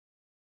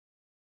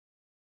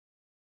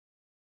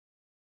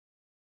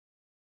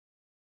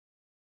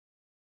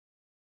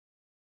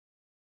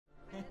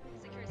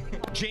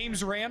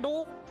James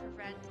Randal?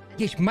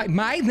 Yes,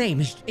 my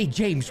name is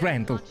James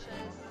Randal.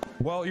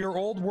 Well, your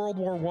old World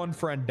War I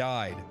friend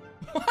died.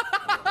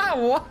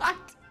 What?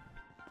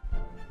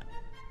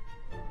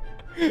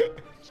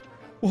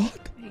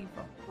 What?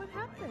 What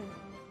happened?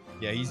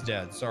 Yeah, he's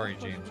dead. Sorry,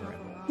 James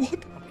Randal.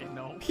 What? Okay,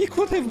 no. He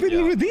could have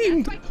been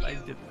redeemed.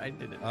 I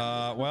did it.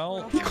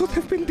 Well... He could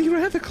have been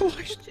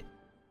de-radicalized.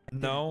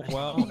 No,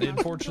 well,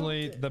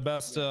 unfortunately, the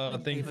best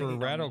thing for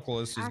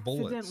radicalists is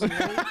bullets.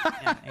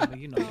 Yeah, Ava,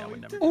 you know that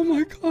would never. Oh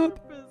my god.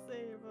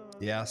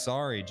 Yeah,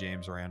 sorry,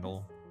 James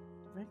Randal.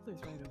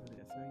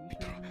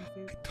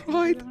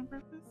 I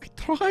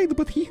tried,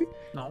 but he...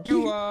 No.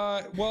 You,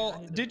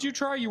 well, did you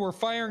try? You were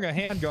firing a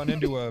handgun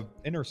into a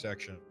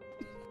intersection.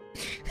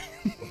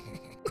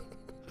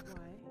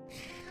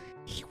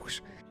 He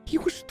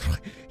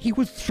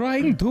was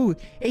trying to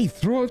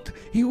thwart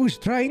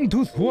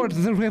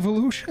the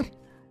revolution.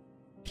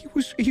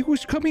 He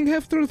was coming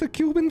after the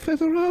Cuban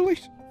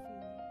federales.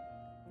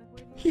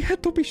 He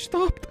had to be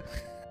stopped.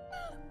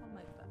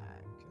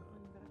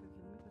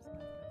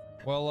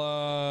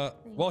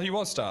 Well, he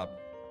was stopped.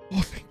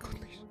 Oh, thank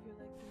goodness.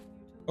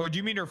 Oh, do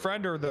you mean your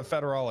friend or the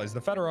federales?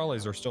 The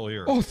federales are still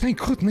here. Oh, thank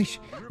goodness.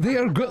 They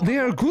are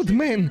good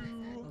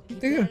men.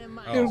 They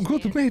are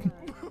good men.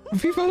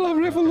 Viva la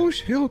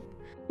Revolución.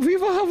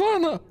 Viva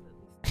Havana.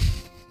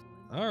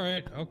 All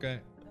right.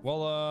 Okay.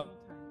 Well,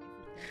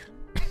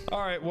 all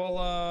right.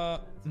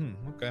 Well,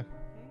 okay.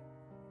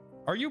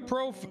 Are you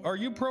pro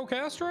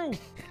Castro?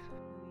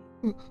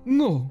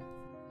 No.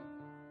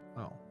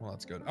 Oh, well,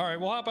 that's good. All right.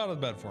 Well, hop out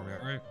of the bed for me.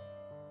 All right.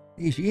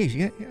 Yes,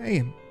 I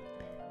am.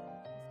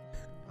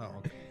 Oh,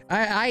 okay.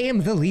 I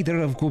am the leader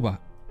of Cuba.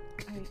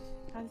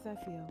 How does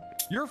that feel?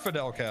 You're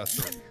Fidel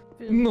Castro.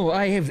 No,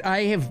 I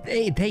have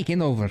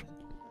taken over.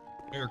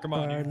 Here, come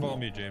on. You can follow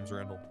me, James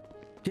Randal.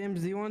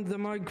 James, do you want the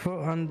mug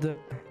and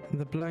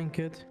the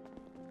blanket?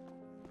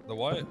 The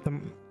what?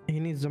 He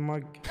needs the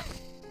mug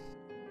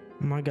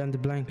and the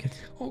blanket.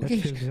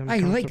 Okay, I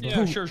like to.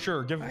 Yeah,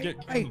 sure. Give him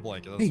the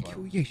blanket. That's Thank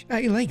fine. you. Yes,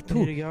 I like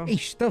to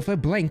stuff a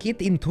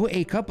blanket into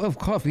a cup of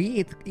coffee.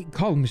 It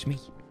calms me.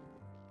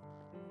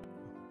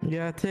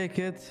 Yeah, take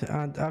it,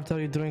 and after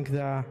you drink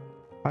the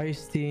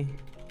iced tea,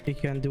 you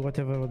can do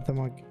whatever with the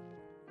mug.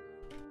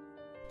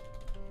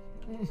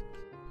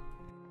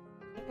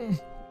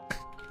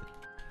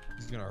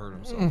 He's gonna hurt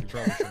himself. He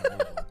probably shouldn't move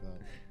like that.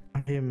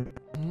 I am.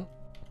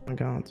 I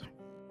can't.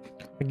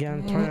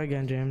 Again, try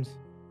again, James.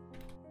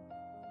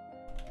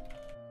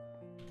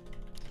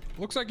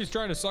 Looks like he's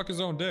trying to suck his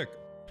own dick.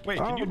 Wait,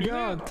 can you do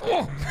God.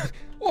 that?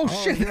 Oh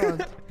shit!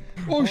 God.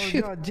 Oh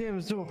shit! God,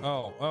 James.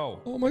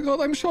 Oh my God!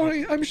 I'm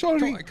sorry.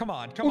 Come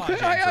on, Okay,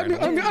 James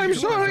Randal. I'm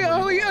sorry,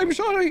 Ali. I'm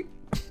sorry.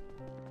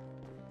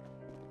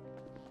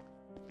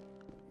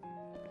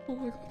 Oh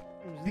my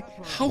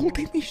God!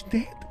 Holden is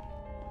dead.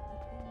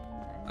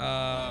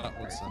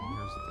 Listen.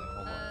 Here's the thing.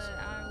 Hold on a second.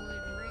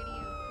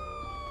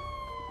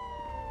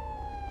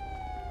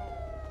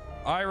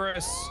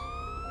 Iris.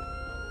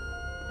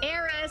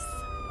 Eris.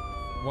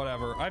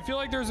 Whatever. I feel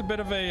like there's a bit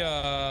of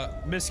a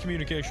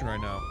miscommunication right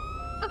now.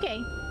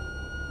 Okay.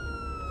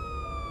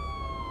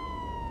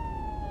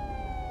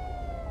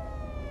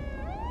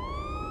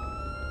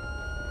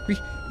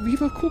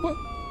 Viva Cuba.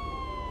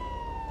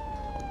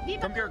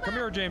 Viva Come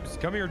here, James.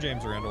 Come here,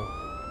 James Randal.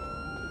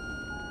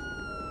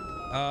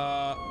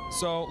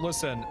 So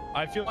listen,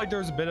 I feel like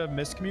there's a bit of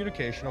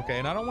miscommunication, okay?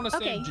 And I don't want to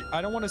send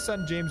I don't want to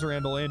send James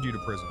Randal and you to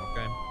prison,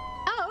 okay?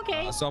 Oh,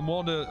 okay. So I'm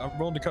willing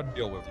to cut a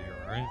deal with you here,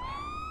 all right?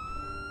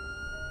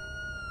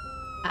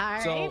 All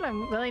right,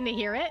 I'm willing to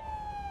hear it.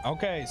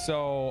 Okay,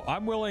 so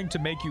I'm willing to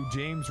make you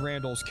James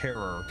Randal's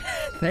carer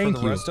Thank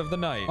for the rest of the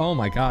night. Oh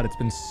my God, it's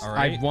been.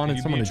 Right? I've wanted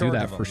someone to do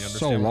that for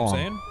so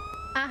long.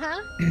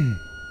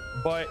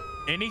 But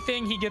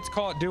anything he gets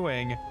caught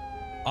doing,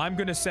 I'm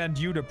gonna send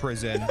you to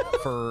prison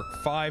for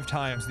 5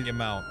 times the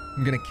amount.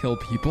 I'm gonna kill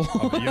people.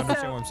 Okay, you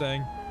understand what I'm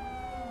saying?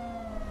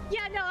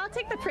 Yeah, no, I'll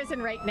take the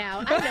prison right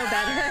now. I know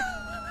better.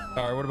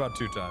 All right, what about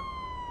 2 times?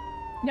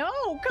 No,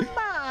 come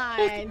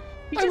on.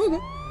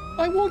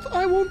 I won't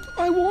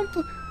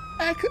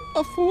act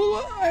a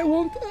fool. I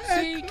won't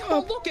act. See, come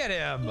on, look at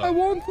him. I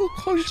won't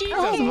cause Jesus,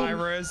 trouble.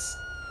 Iris.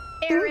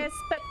 Eris,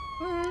 but.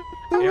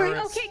 Eris.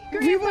 Okay,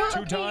 Grandpa.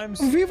 Two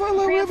times. Viva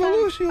la Grandpa.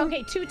 Revolution.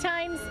 Okay, 2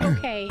 times.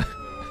 Okay.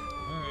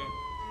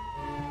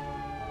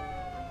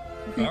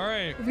 All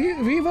right.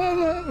 Viva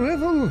la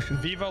Revolution.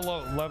 Viva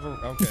la lever.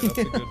 Okay, that's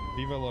a good.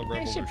 Viva la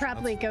Revolution. I should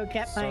probably go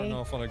get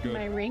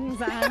my rings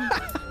on.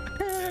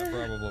 Yeah,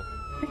 probably.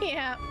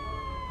 Yeah.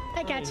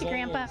 I got you,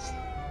 Grandpa.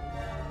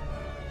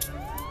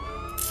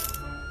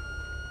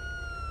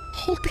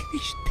 Holden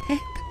is dead.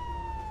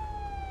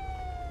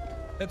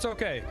 It's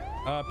okay.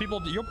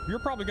 People, you're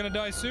probably gonna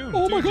die soon.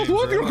 Oh too, my God! James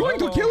What? You're Randal.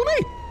 going to kill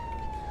me?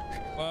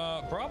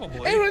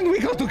 Probably. Aaron, we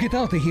got to get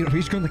out of here.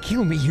 He's gonna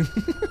kill me.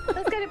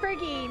 Let's go to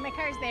Bergie. My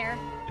car's there.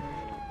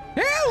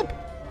 Help!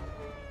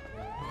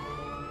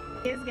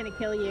 He's gonna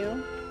kill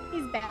you.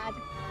 He's bad.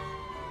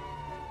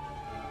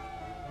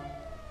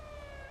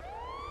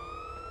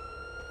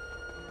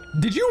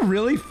 Did you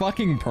really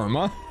fucking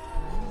perma?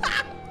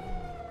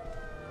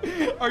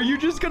 Are you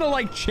just gonna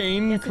like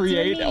chain Yes, it's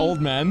create me.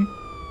 old men?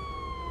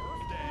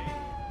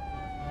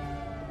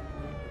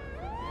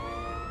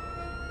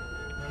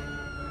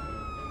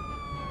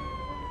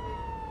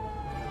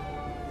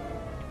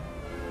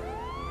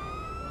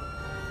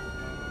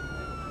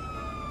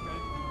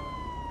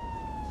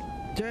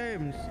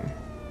 James,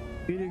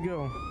 here you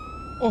go.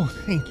 Oh,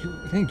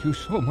 thank you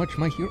so much,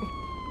 my hero.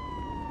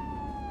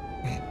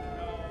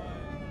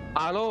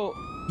 Hello.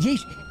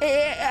 Yes,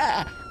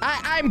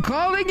 I'm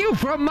calling you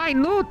from my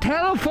new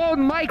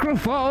telephone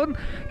microphone.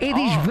 It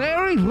is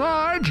very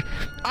large.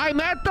 I'm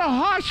at the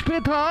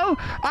hospital.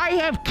 I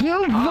have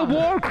killed the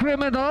war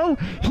criminal.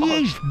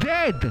 He is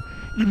dead.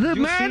 The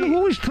man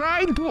who is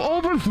trying to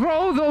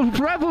overthrow the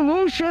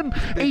revolution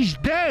is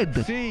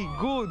dead. See,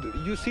 good.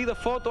 You see the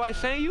photo I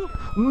sent you?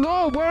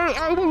 No, where?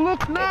 I will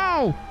look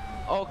now.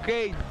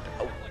 Okay.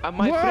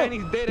 My friend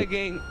is dead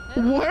again.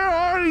 Where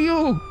are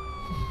you?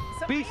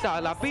 Pizza,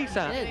 la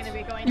pizza.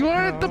 You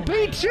are at the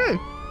pizza.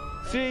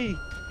 See.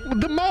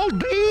 The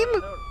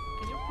Maldine?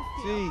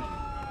 See.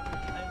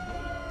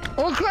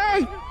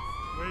 Okay.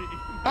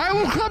 I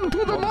will come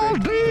to the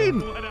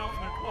Maldine.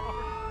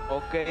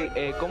 Okay,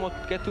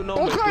 ¿qué es tu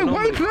nombre? Okay,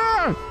 wait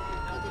there.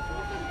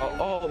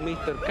 Oh,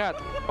 Mr. Cat.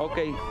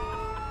 Okay.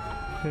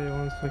 Okay,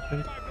 1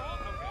 second.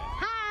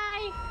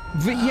 Hi.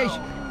 Yes.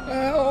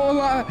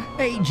 Hola,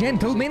 hey,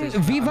 gentlemen.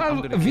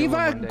 Viva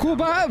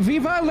Cuba.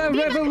 Viva la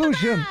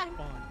Revolution.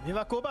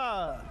 Viva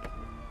Cuba!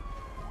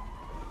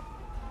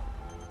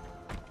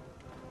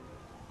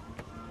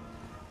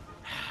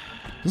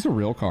 This is a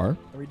real car.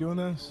 Are we doing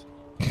this?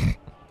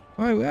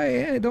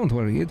 Don't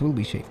worry, it will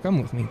be safe.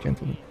 Come with me,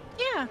 gentlemen.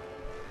 Yeah.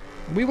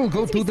 We will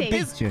go to the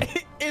pizza.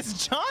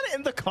 Is John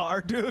in the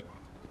car, dude?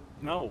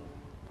 No.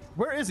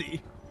 Where is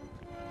he?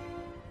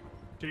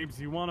 James,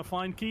 you want to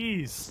find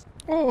keys?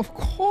 Oh, of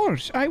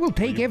course. I will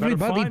take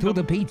everybody to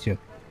the pizza.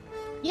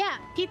 Yeah,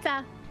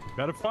 pizza.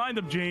 Better find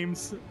them,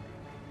 James.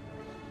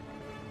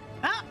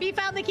 Oh, you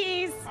found the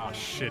keys. Oh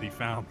shit, he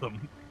found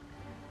them.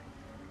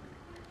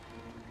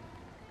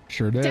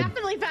 Sure did.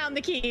 Definitely found the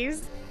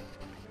keys.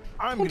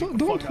 I'm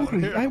don't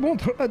worry. I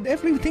won't hurt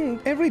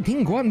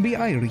everything gonna be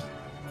airy.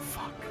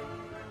 Fuck.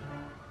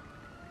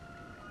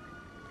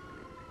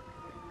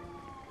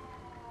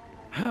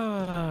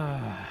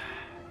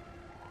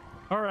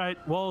 All right.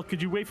 Well, could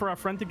you wait for our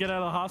friend to get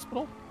out of the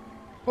hospital?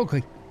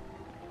 Okay.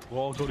 We'll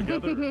all go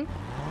together.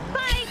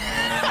 Bye.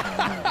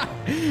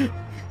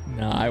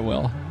 No, I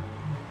will.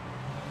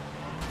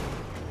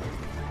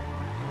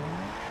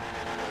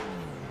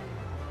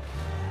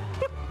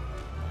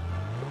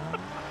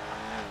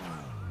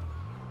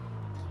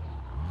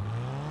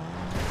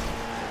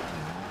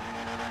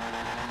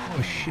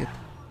 Oh shit.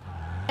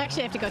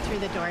 Actually, I have to go through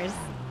the doors.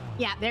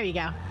 Yeah, there you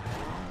go.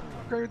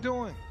 What are you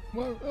doing?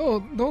 Well, oh,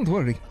 don't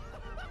worry.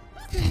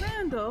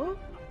 Randall.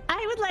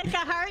 I would like a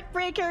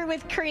heartbreaker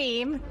with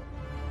cream.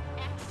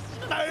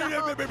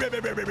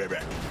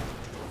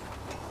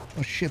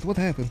 Oh shit, what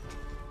happened?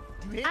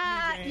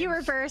 You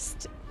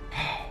reversed.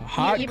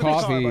 Hot You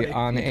pushed- coffee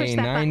on you a pushed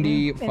that button and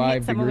hit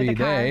 95 someone with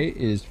degree a car. day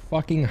is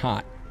fucking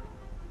hot.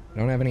 I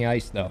don't have any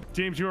ice though.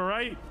 James, you all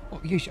right? Oh,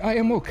 yes, I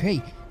am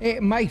okay.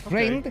 My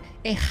friend,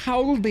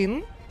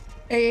 Haldin,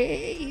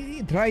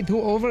 he tried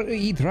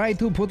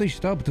to put a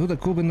stop to the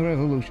Cuban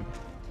Revolution,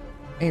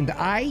 and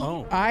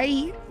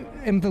I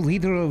am the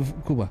leader of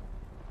Cuba.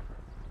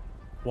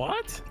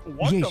 What?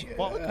 What yes, the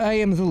fuck? I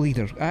am the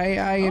leader.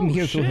 I am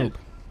here to help.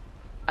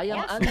 I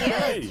am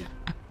Yes,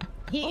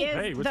 he is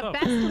hey, what's the up?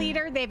 best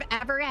leader they've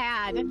ever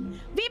had.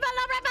 Viva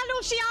la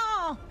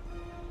Revolución!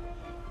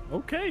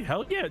 Okay,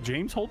 hell yeah,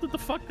 James, hold it the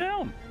fuck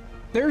down.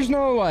 There's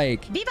no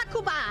like, Viva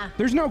Cuba!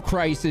 there's no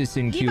crisis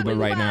in Viva Cuba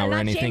right Cuba, now or not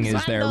anything, James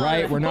is there? Randal.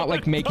 Right? We're not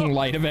like making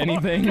light of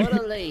anything.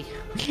 Órale.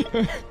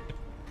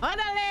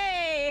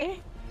 Órale!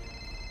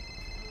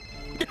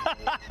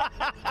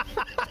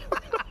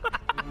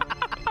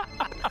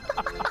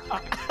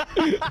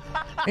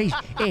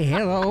 Hey,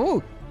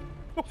 hello.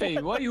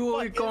 Hey, why you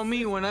always call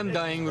me when I'm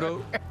dying,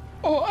 bro?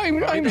 Oh,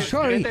 I'm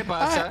sorry. ¿Qué te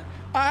pasa?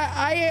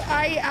 I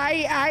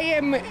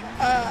am. James,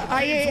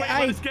 wait,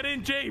 let us get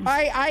in, James.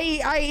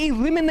 I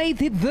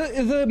eliminated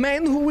the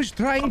man who was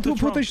trying to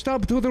put a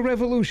stop to the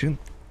revolution.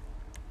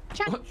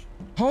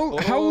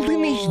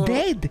 Holden is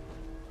dead.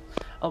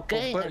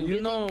 Okay. But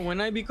you know, when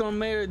I become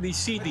mayor of the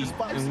city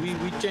and we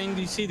change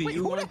the city,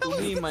 you want to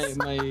be my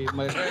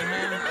right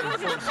hand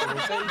enforcer,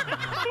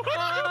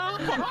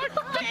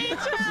 okay?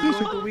 You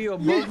want to be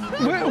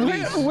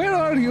above Where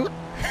are you?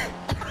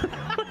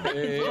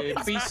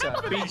 Pizza.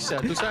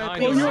 ¿Tú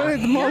sabes Oh, you're at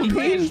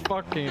Maltese?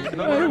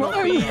 No,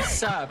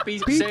 pizza.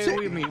 Say it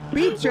with me.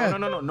 Pizza.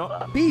 No.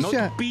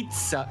 Pizza. Not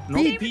pizza. No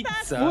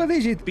pizza. What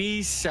is it?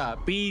 Pizza.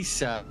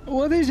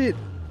 What is it?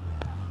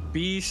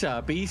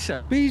 Pizza.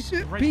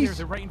 Right here,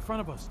 they're right in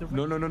front of us.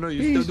 No.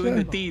 You're still doing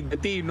the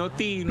T. No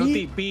T.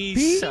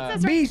 Pizza.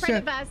 Pizza's right in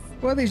front of us.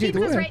 What is it?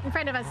 Pizza's right in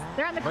front of us.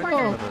 They're on the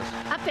corner.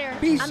 Up there.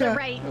 Pizza. On the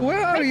right.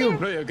 Where are you?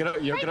 No, yo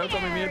creo que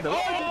me mierda.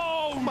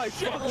 Oh my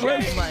god.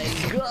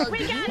 We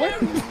got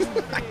him.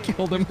 I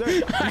killed him.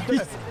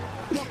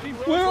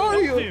 Where are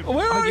you?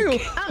 Where are you?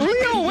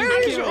 Leo,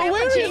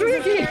 where is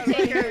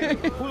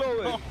Ricky? Pull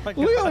over.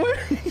 Leo,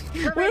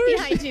 We're right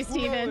behind you,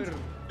 Steven.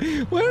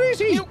 where is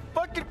he? You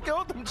fucking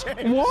killed him,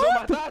 James.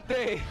 What?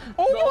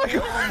 Oh my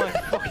god.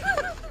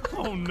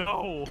 Oh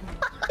no.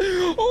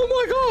 Oh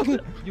my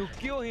god. You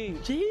kill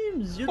him.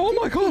 James, you Oh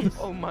my god.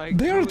 Oh my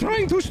They are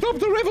trying to stop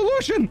the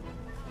revolution.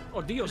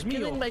 Oh, Dios mío.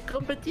 Killing my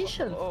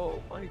competition.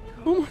 Oh my god.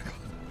 Oh my god.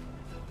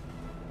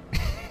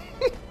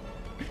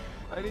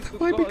 I need to I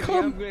call the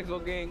become- ambulance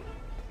again.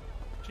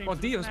 James, Oh,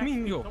 it's Dios an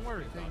accident. mío. Don't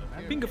worry.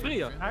 Pinga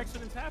fria.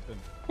 Accidents happen.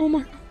 Oh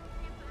my.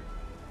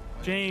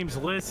 James,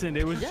 listen,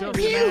 it was just an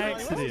Pew!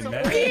 accident,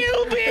 man.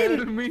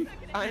 Pubin!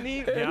 I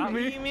need Yeah.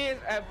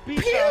 a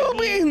pizza.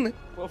 Pubin!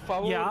 Por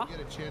favor. Yeah. Get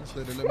a chance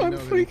later. Let me I'm know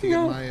that freaking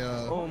out. my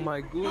Oh my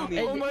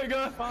goodness. Oh my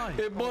god. Fine.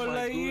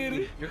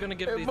 You're gonna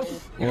get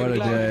this. What a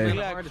day.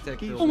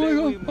 Oh my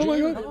god. Oh my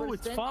god. Oh,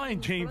 it's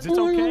fine, James. It's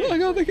Oh my god. I okay.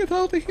 gotta get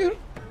out of here.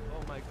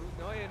 Oh my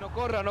goodness. Oye, no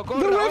corra, no The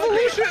corra.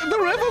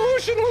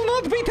 revolution will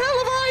not be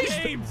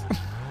televised. James.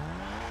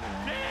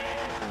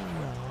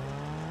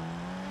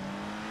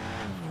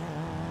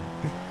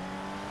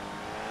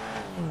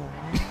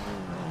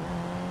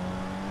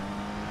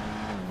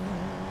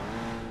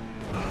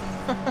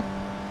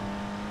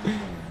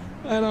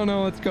 I don't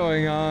know what's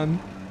going on,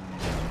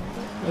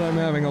 but I'm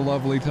having a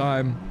lovely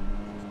time.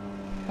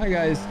 Hi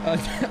guys.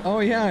 Oh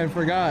yeah, I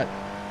forgot.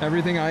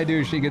 Everything I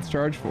do, she gets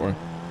charged for.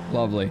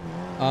 Lovely.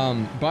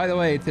 By the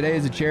way, today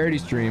is a charity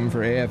stream for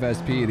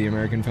AFSP, the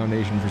American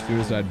Foundation for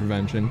Suicide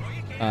Prevention.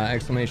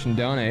 Exclamation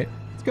donate.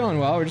 It's going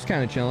well. We're just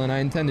kind of chilling. I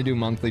intend to do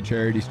monthly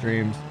charity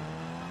streams.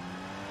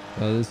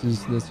 So this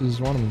is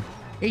one of them.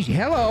 Hey,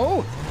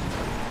 hello!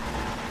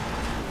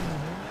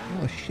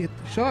 Oh shit,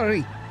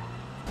 sorry.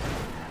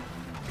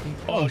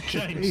 Oh,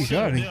 shit, James.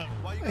 sorry.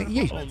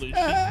 Yes,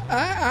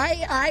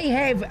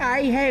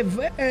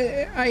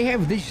 I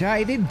have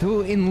decided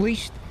to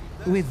enlist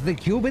with the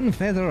Cuban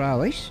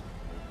Federales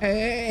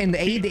and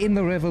aid in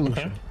the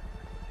revolution.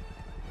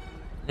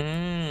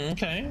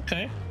 Okay.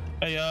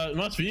 Hey,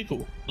 nice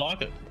vehicle.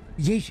 Like it.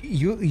 Yes,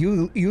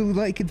 you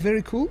like it?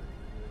 Very cool.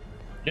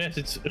 Yes,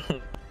 it's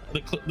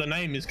the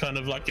name is kind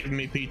of like giving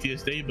me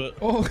PTSD, but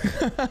Oh.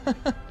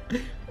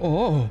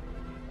 Oh.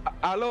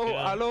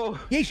 Hello.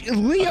 Yes,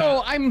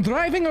 Leo, I'm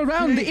driving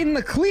around in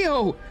the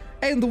Clio,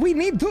 and we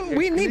need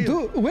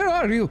to. Where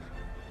are you?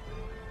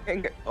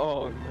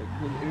 Oh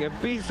my goodness.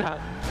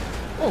 Pizza.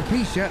 Oh,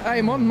 Pisha,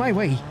 I'm on my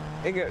way.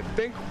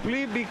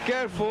 Please be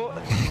careful.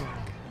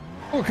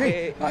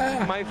 Okay.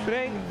 My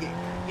friend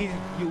is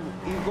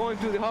going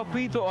to the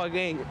hospital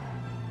again.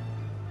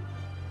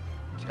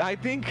 I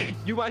think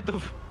you might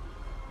have.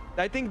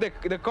 I think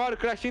the car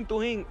crashed into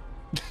him.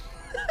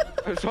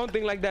 Or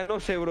something like that. No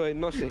sé, bro.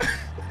 No sé.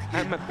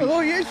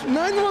 Hello, yes,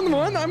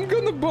 911. I'm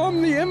gonna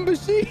bomb the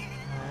embassy.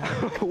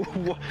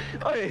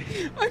 Hey.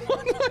 I'm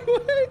on my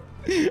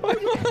way.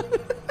 I'm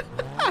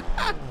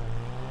on.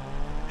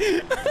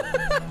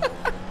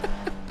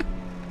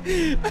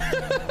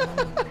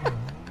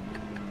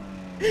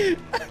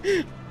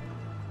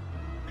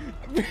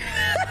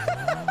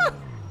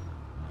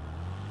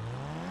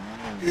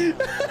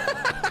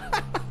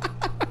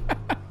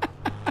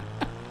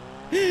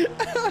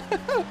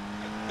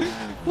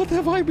 What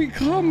have I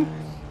become?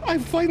 I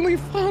finally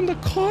found a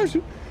cause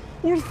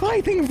worth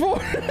fighting for.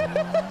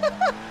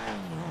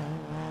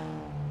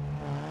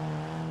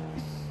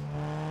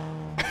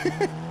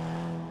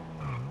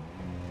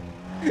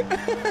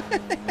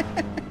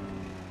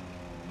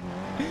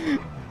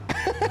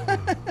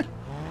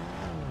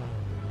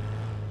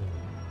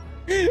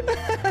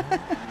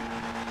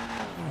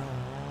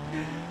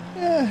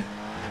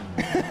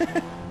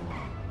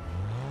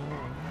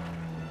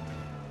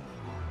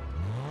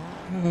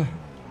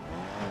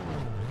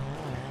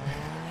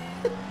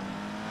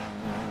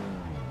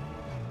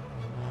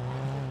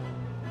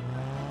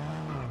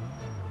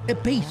 A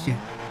pizza.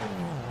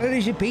 Where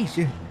is a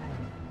pizza?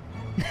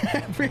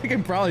 We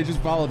can probably just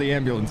follow the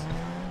ambulance.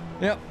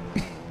 Yep.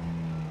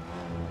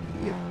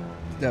 Yep.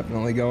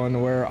 Definitely going to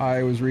where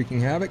I was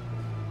wreaking havoc.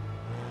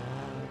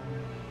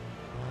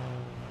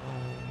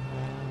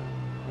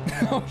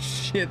 Oh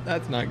shit,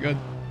 that's not good.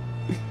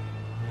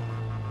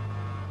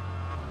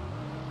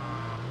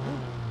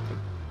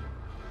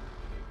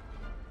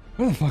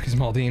 Where the fuck is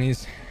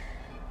Maldini's?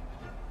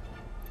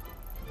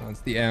 Oh,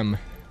 it's the M.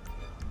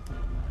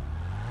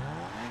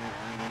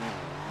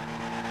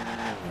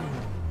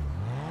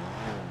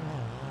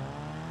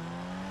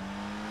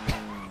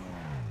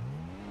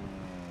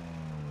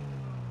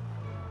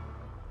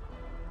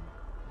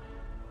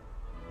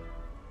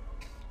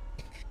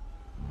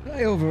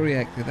 I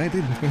overreacted. I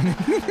didn't win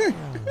it.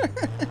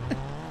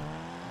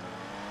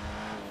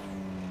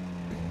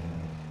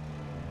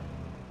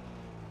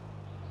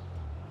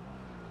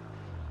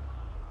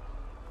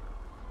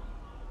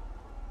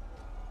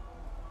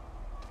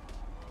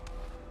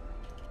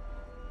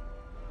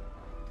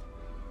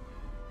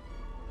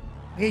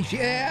 Hey,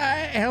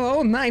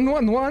 hello,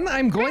 911.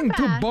 I'm going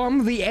to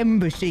bomb the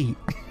embassy.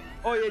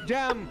 Oye,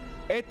 Jam.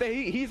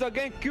 He's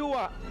against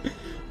Cuba.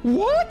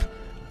 What?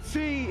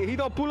 See, he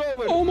don't pull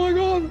over. Oh my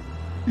God!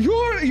 You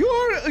are James,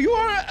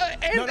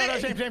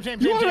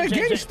 you are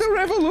against the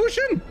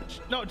revolution?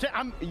 No,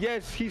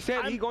 Yes, he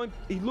said he's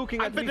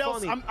looking at me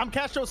funny. I'm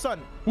Castro's son.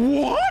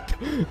 What?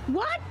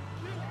 What?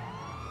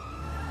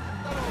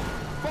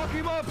 Fuck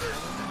him up.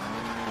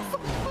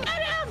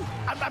 Get him!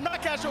 I'm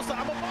not Castro's son.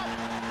 I'm a mom.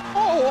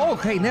 Oh,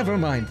 okay. Never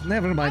mind.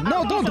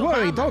 No,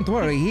 don't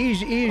worry.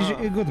 He's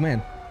a good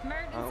man.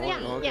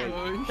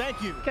 Yeah.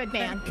 Thank you. Good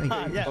man.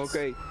 Yes.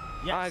 Okay.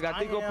 Yes, I got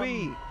to go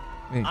pee.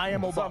 I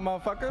am What's up,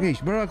 Obama. motherfucker?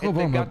 Yes, Barack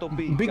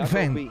Obama. Big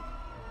fan.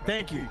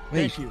 Thank you.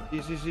 Yes. Thank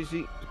you.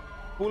 See.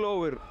 Pull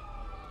over.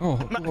 Oh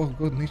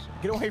goodness.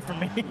 Get away from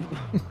me.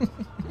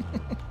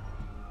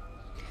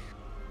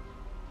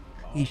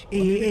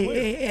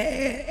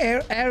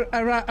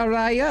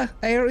 Araya,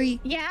 Ari,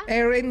 Yeah.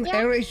 Aaron,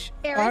 Yeah. Erish,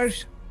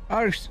 Eris.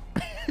 Ars.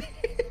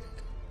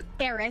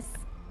 Eris.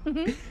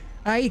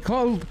 I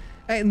called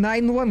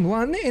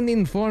 911 and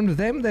informed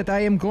them that I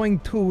am going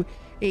to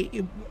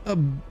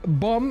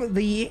bomb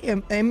the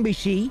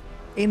embassy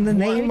in the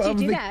name would you of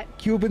do the that?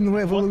 Cuban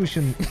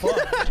Revolution.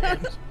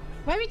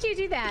 Why would you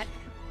do that?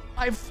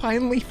 I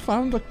finally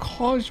found a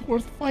cause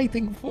worth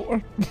fighting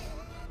for.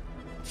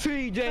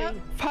 CJ,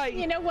 fight.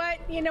 You know what,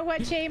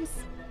 James?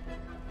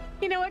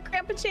 You know what,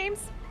 Grandpa James?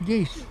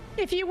 Yes.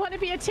 If you want to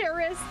be a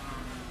terrorist,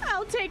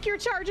 I'll take your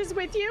charges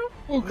with you.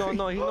 Okay.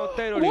 No, he's not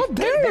terrorist. What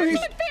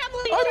terrorist?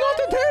 Family I'm not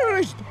a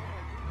terrorist.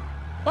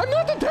 I'm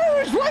not a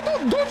terrorist. Why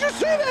don't you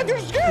say that? You're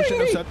scaring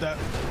me. Said that.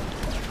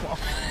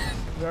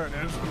 There it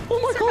is. Oh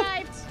my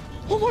Survived.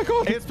 God. Oh my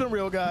God. It's been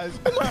real, guys.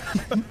 What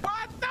the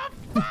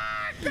fuck?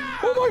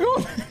 Oh my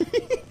God.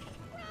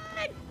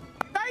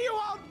 Are you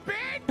old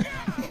bitch?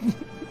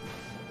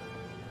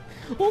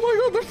 Oh my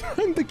God, they're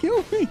trying to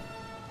kill me.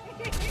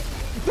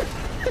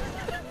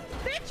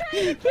 They're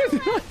trying to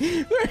kill us.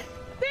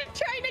 They're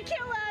trying to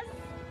kill us.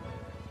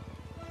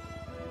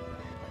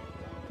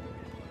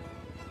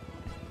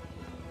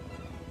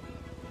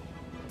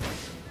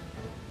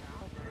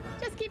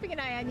 Just keeping an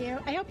eye on you.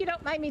 I hope you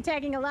don't mind me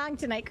tagging along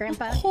tonight,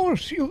 Grandpa. Of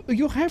course,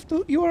 you have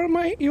to. You are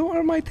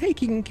my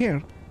taking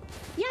care.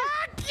 Yeah.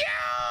 Fuck you!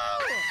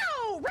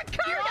 Ow!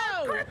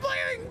 Ricardo! You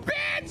crippling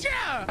bitch!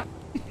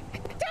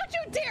 Don't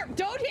you dare!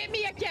 Don't hit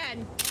me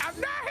again! I'm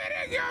not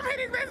hitting you! I'm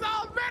hitting this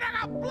old man! I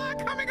got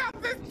blood coming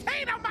out this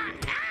taint on my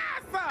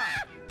ass!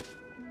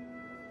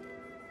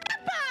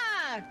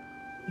 Grandpa!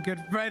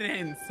 Good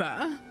friends,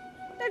 huh?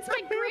 That's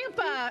my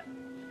grandpa.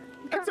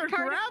 That's your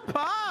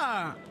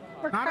grandpa!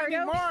 Not Ricardo?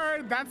 anymore!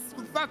 That's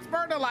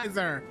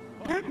fertilizer!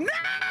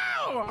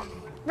 No!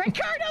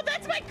 Ricardo,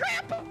 that's my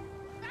grandpa!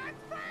 That's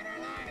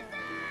fertilizer!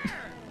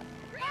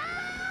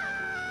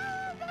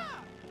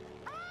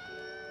 I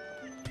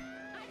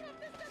hope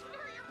this doesn't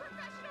hurt your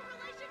professional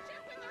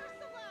relationship with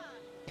Ursula.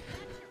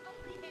 That's your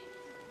only hint.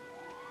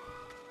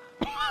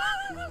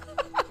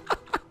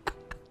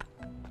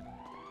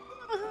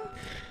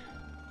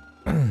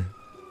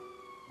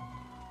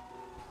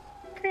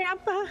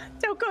 Grandpa,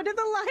 don't go to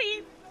the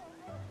light.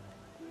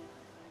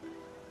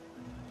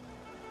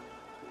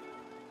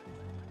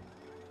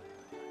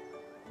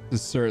 This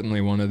is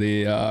certainly one of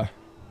the My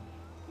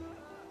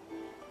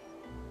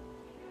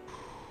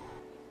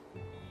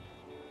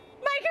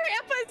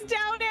grandpa's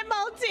down at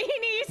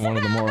Maldini's. one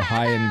of the more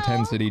high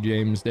intensity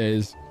James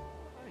days.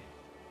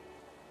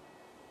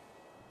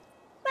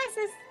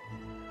 Glasses.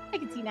 I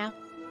can see now.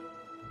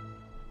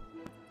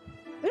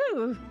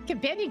 Ooh,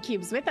 companion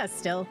cube's with us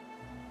still.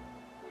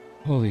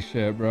 Holy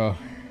shit, bro.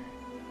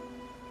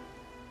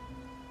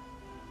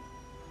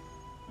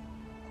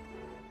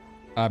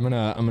 I'm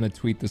gonna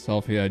tweet the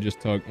selfie I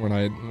just took when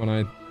I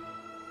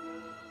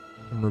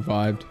am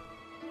revived.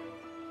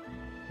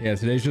 Yeah,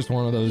 today's just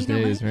one of those You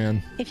know days, what?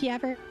 man. If you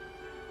ever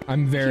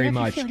I'm very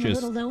much feeling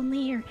just a little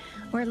lonely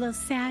or a little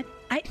sad,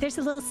 there's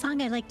a little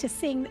song I like to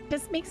sing that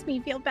just makes me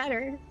feel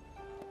better.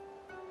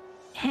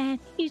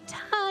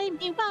 Anytime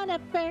you want a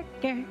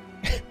burger,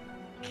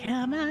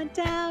 come on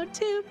down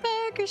to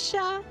Burger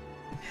Shop.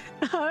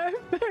 Our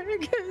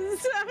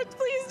burgers,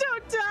 please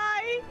don't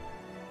die.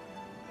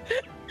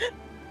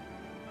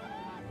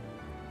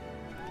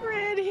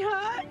 Pretty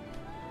hot.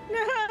 No.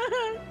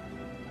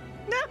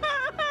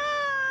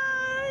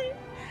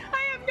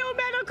 I have no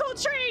medical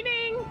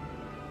training.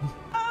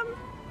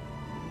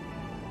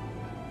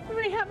 What do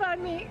we have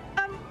on me?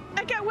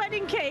 I got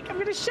wedding cake. I'm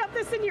gonna shove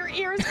this in your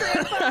ears,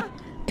 Grandpa.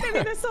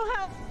 Maybe this will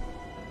help.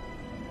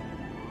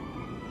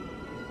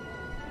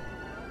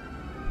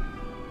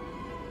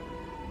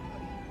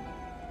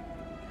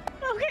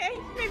 Okay,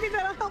 maybe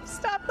that'll help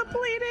stop the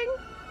bleeding.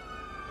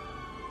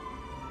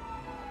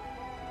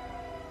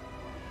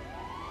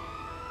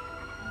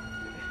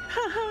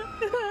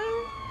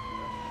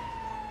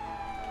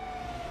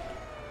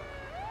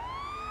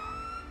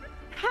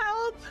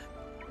 Help!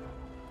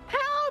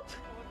 Help!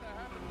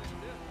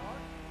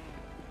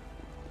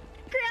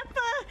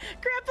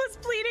 Grandpa's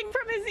bleeding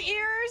from his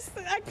ears.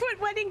 I put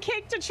wedding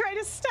cake to try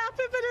to stop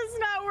it, but it's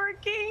not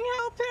working.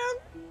 Help him.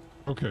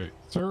 Okay,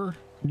 sir,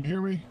 can you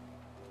hear me?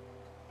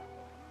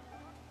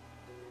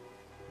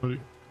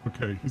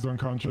 Okay, he's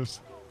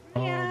unconscious.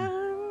 Yeah.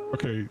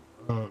 Okay,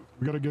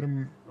 we gotta get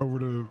him over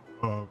to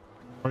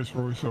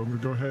Viceroy, so I'm gonna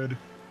go ahead.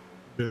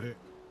 Okay,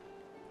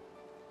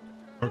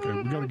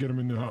 we gotta get him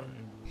in the.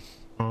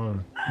 Oh,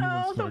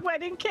 the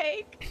wedding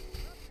cake.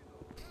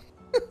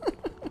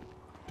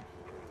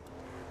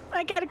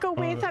 I gotta go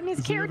with. I'm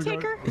his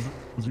caretaker.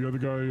 Is the other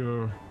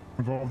guy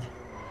involved?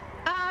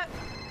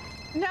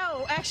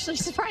 No, actually,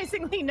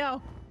 surprisingly,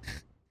 no.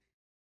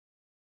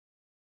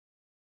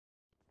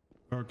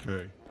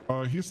 Okay.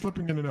 He's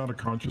slipping in and out of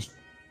consciousness.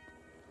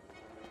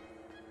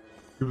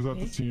 He was at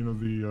the scene of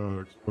the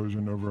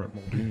explosion over at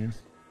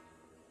Maldini's.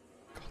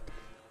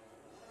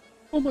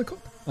 Oh my god.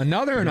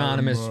 Another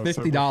anonymous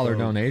 $50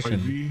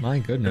 donation. My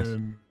goodness.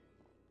 And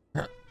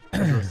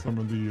address some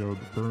of the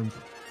burns.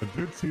 I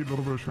did see a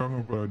little bit of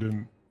struggle, but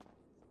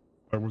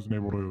I wasn't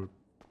able to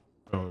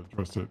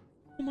address it.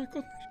 Oh my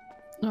goodness.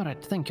 All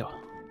right, thank you.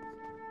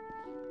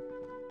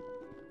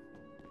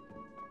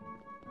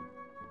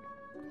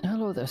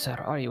 Hello there, sir.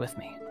 Are you with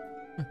me?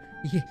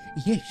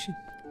 Yes.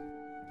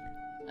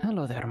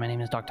 Hello there. My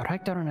name is Dr.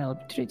 Hector, and I'll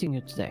be treating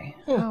you today.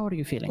 How are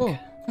you feeling?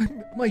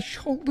 My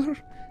shoulder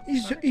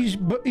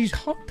is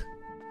hot.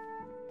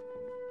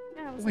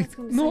 Wait,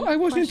 no, I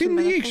wasn't in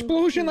the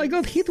explosion. I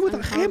got hit with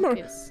a hammer.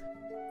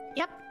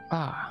 Yep.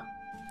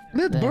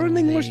 That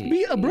burning must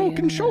be a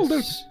broken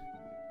shoulder.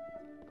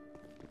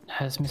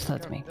 Has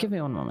misled me. Give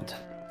me one moment.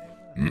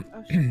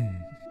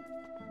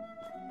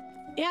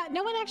 Yeah,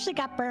 no one actually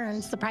got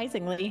burned,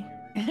 surprisingly.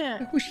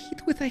 I was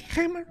hit with a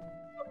hammer.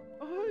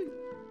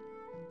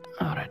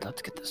 All right,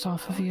 let's get this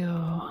off of you.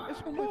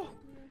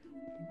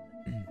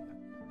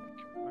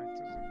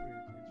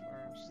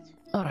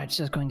 All right,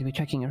 just going to be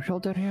checking your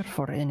shoulder here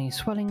for any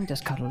swelling,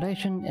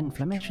 discoloration,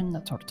 inflammation,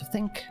 that sort of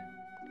thing.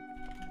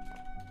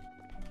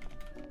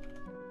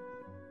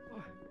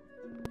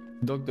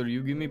 Doctor,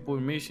 you give me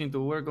permission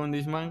to work on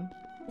this man?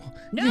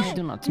 No, I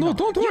do not. No,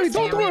 don't worry,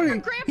 don't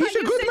worry. He's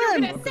a good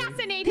man.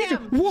 Assassinate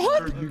him.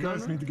 What? You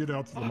guys need to get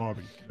out to the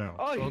lobby now.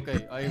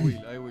 Okay, I will.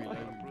 I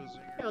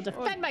will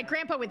defend my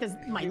grandpa with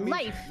my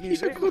life.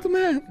 He's a good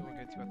man.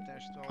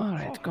 All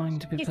right, going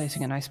to be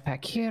placing an ice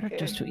pack here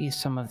just to ease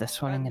some of the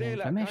swelling and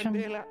inflammation.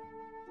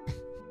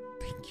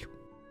 Thank you.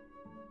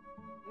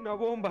 Una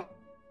bomba.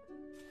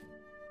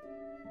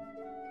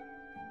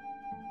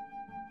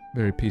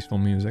 Very peaceful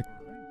music.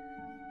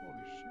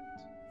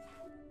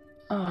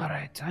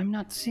 Alright, I'm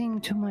not seeing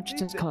too much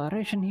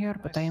discoloration here,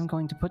 but I am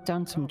going to put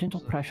down some gentle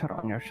pressure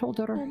on your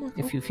shoulder.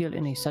 If you feel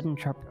any sudden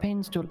sharp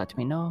pains, do let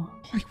me know.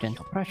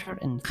 Gentle pressure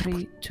in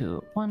 3,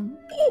 2, 1.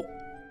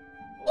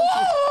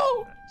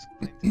 Oh!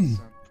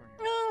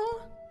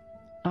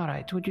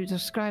 Alright, would you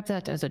describe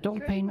that as a dull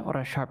pain or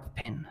a sharp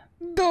pain?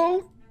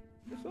 Dull.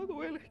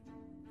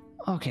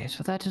 Okay,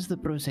 so that is the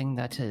bruising.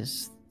 That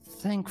is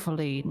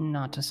thankfully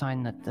not a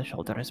sign that the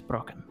shoulder is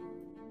broken.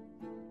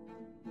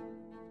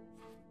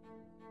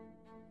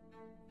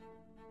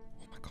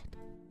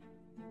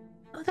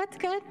 Oh, that's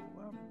good.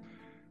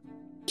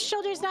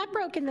 Shoulder's not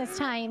broken this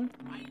time.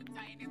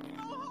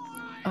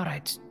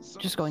 Alright,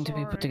 just going to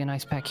be putting an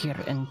ice pack here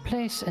in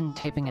place and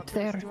taping it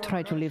there.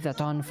 Try to leave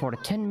that on for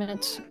 10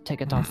 minutes.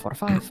 Take it off for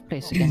 5.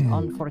 Place again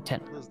on for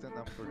 10.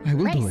 I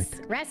will do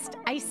it. Rest,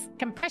 ice,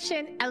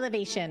 compression,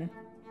 elevation.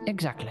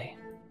 Exactly.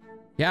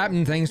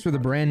 Captain, thanks for the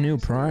brand new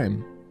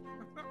Prime.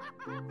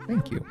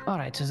 Thank you.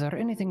 Alright, is there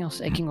anything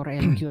else aching or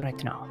ailing you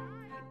right now?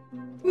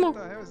 No.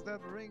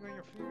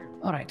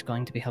 Alright,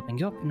 going to be helping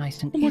you up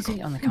nice and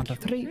easy on the count of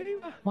 3.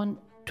 1,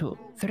 2,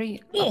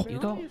 3. Up you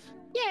go.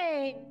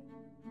 Yay!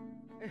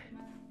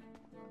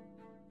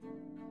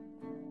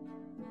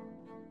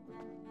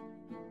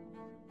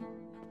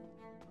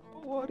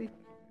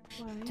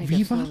 Take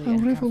Viva it la slowly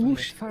and carefully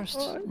Revolution. first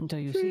until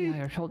you see how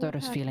your shoulder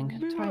is feeling.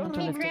 Try not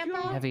to lift it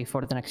heavy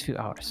for the next few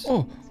hours.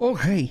 Oh,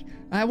 okay.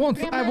 I won't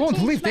Grandma,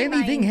 lift change my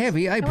anything mind.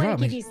 heavy, I want to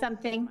promise. give you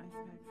something.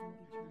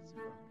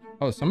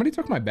 Oh, somebody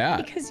took my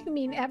bat. Because you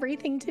mean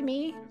everything to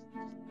me.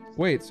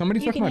 Wait, somebody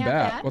You took can my have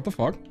bat. that. What the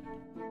fuck?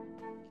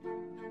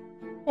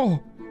 Oh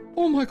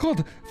my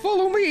god,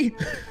 follow me!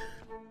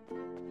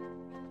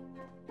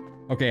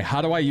 Okay,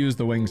 how do I use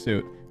the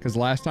wingsuit? Because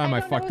last time I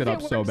don't fucked know it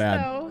if up so works, bad.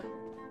 though.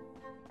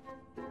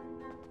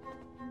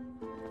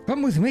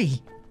 Come with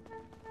me.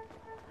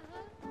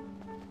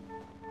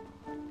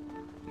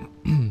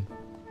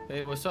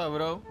 Hey, what's up,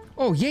 bro?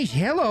 Oh, yes,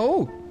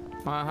 hello.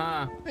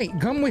 Uh-huh. Hey,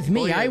 come with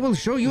me. Oh, yeah. I will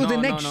show you the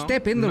next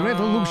step in the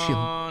revolution.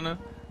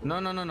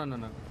 No.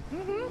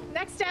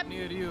 Next step.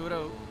 Near you,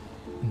 bro.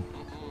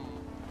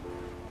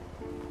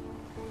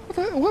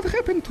 What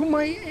happened to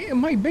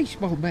my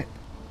baseball bat?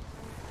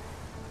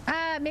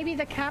 Maybe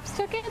the cops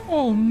took it?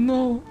 Oh,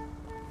 no.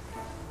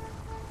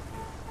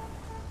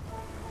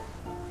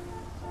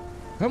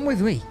 Come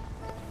with me.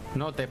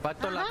 No, te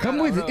parto la Come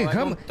cara, with bro. I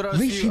come. don't trust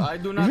Listen, you. I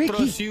do not Ricky,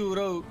 trust you,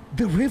 bro.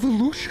 the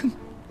revolution.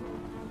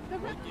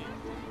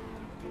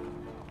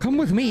 Come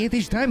with me. It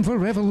is time for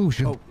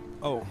revolution.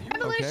 Oh,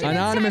 Revolution,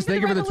 Anonymous,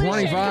 thank you for the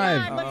 25.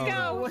 Come on, let's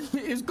go. What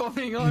is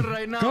going on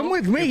right now? Come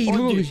with me,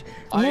 Louis.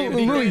 I am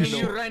detaining Louis.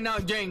 you right now,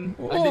 Jane.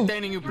 Oh. I'm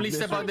detaining you. Please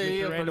step out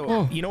the Randall, here.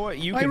 Oh. you know what?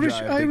 You I can wish-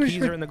 drive. I The wish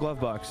keys I- are in the glove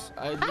box.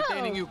 I'm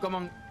detaining you. Come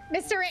on.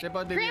 Mr. Step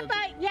out the Grandpa,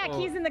 vehicle. yeah,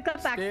 keys in the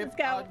glove box. Step Let's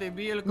go. out the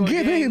vehicle.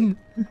 Get game.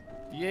 in!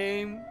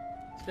 Game.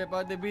 Step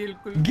out the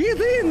vehicle. Get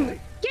in!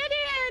 Get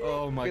in!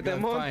 Oh my Get the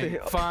god, monte.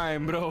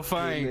 fine, bro,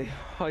 fine.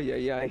 Ay,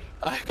 ay, ay.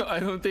 I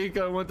don't think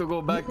I want to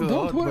go back to the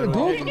Don't worry,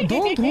 hospital.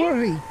 don't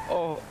worry.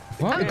 Oh,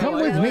 Come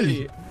with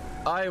me.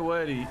 I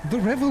worry. The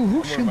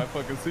revolution. my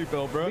fucking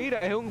seatbelt, bro. mira,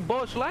 es un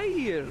Boss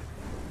Lightyear.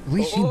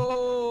 Listen,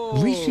 Oh.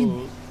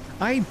 listen.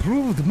 I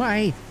proved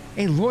my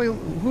loyal.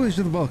 Who is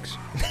the box?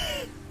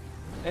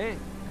 Eh?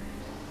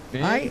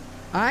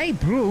 I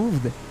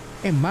proved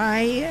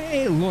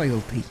my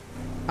loyalty.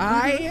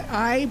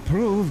 I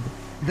proved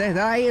that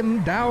I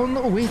am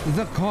down with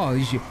the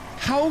cause.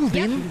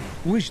 Holden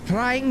was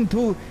trying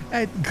to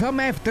come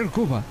after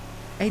Cuba,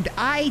 and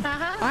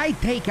I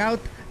take out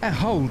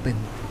Holden.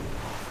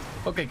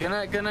 Okay, can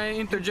I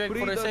interject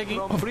for a second?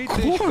 From Of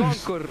British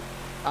course. Conquer.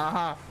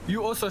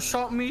 You also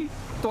shot me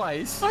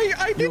twice. I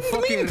You didn't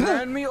fucking mean to.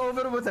 ran me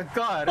over with a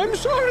car. I'm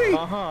sorry.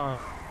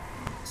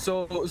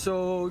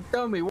 So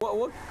tell me,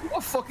 what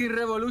fucking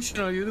revolution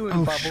are you doing,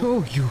 I'll Papa?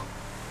 show you.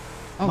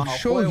 I'll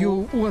show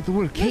you what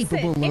we're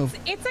capable Listen, of.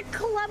 it's a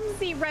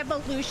clumsy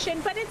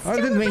revolution, but it's still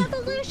Pardon a me.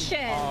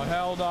 revolution. Oh,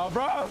 hell no,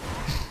 bro.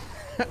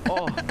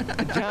 Oh,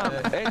 Jam,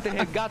 este es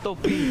el gato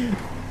P.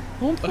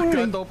 Don't worry.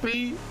 Gato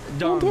P,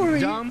 Don't worry.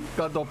 Jam,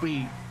 Gato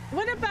P.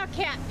 What about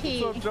Cat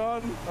P? What's up,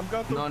 John? I'm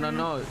Gato P.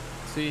 No.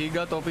 See, he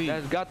Gato P.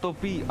 That's Gato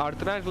P, our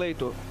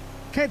translator.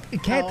 Cat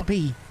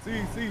P.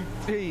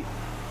 Sí.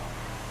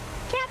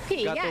 Cat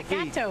P, Gato yeah, P.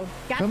 gato.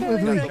 Come Gato with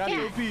is me. a Gato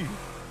cat. P.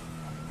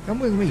 Come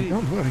with me.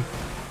 Don't worry.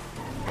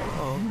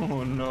 Oh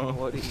no. No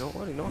worry,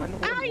 no, I know.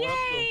 Oh,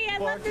 yay! I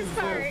love this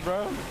part.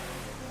 Bro.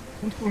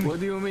 Don't worry. What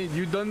do you mean?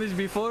 You done this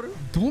before?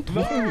 Don't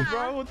worry.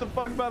 Bro, what the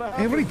fuck about to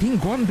happen? Everything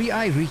gonna be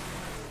Irie.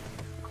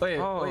 Oye,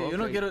 Oh, yo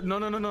no okay. quiero,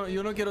 no,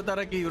 yo no quiero estar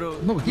aquí, bro.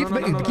 No,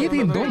 get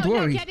in. Don't No,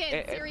 worry. get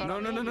in, seriously.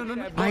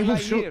 No. I will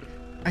show.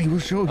 I will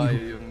show Ay,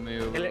 you. Dios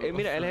mío. bro.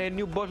 Mira, él es el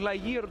new Boss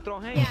Lightyear,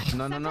 Trojen. Yeah,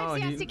 No, sometimes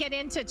he has he- to get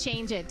in to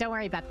change it. Don't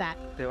worry about that.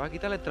 Te va a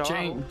quitar el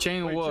trabajo.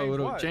 Chain Wait, what, change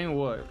bro? what? Chain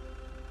what?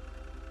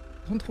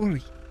 Don't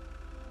worry.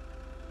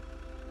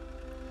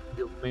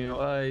 Dios mío.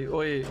 Ay,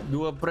 oye,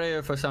 do a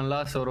prayer for San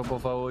Lázaro, por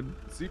favor.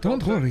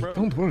 Don't worry.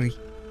 Don't worry.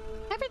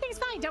 Everything's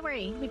fine. Don't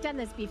worry. We've done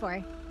this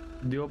before.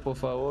 Dios, por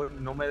favor,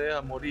 no me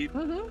deja morir.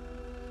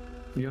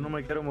 Mm-hmm. Yo no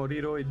me quiero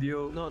morir hoy,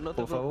 Dios. No te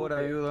Por favor,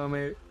 preocupes.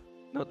 ayúdame.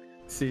 No.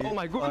 Sí. Oh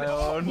my goodness.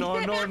 Ay,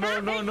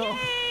 no.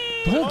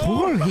 Don't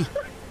worry.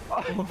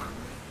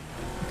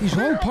 It is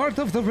all part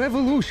of the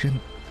revolution.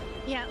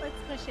 Yeah,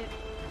 let's push it.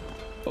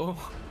 Oh.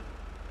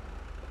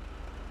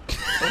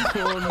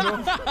 Oh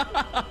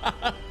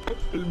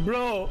no.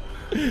 Bro.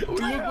 Look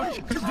what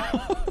you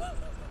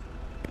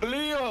did.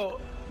 Leo.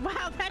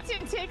 Wow, that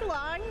didn't take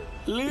long.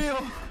 Leo.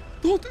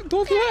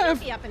 Don't Yeah, laugh.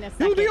 he'll be up in a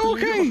He'll be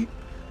second.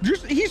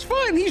 okay. He's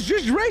fine. He's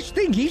just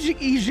resting.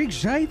 He's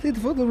excited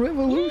for the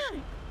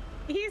revolution.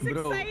 He's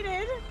Bro.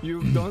 excited.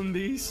 You've done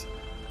this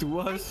to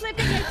I'm us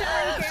slipping it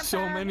down, Grandpa. so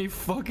many I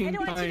fucking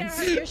don't want you to times.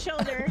 hurt your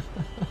shoulder.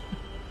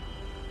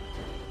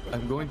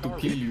 I'm going to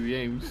kill you,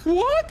 James.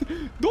 What?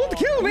 Don't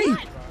kill me.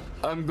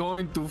 I'm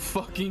going to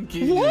fucking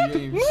kill What?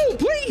 you, James. No,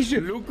 please.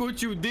 Look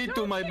what you did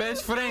to my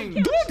best friend.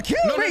 Don't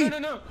kill me.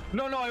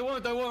 No, I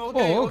won't.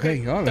 Okay, Oh,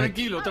 okay, all right.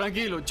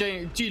 Tranquilo.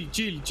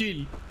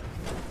 Chill.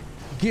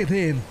 Get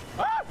in.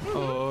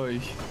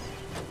 Ay.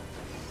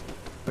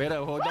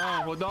 Espera,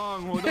 hold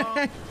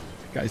on.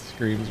 Guy's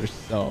screams are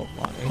so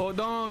funny. Hold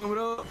on,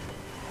 bro.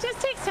 Just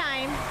takes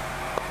time.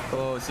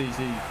 Oh, sí.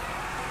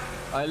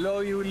 I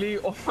love you, Leo.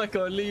 Oh my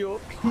god,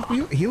 Leo.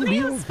 He'll be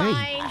Leo's okay.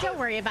 fine. Don't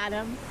worry about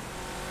him.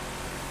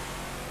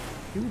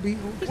 He'll be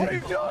What are okay.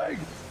 you doing?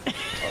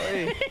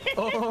 Hey,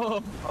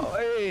 Oh,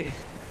 hey.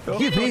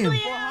 Get in. What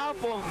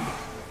happened?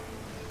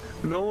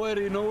 no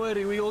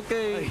worry. We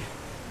okay.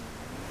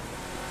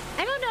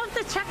 I don't know if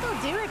the truck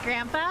will do it,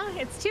 Grandpa.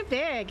 It's too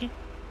big.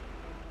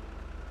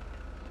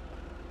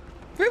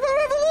 Viva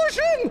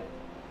Revolution!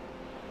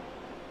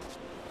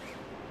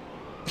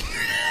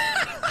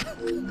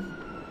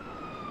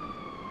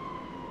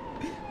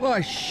 Oh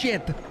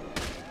shit!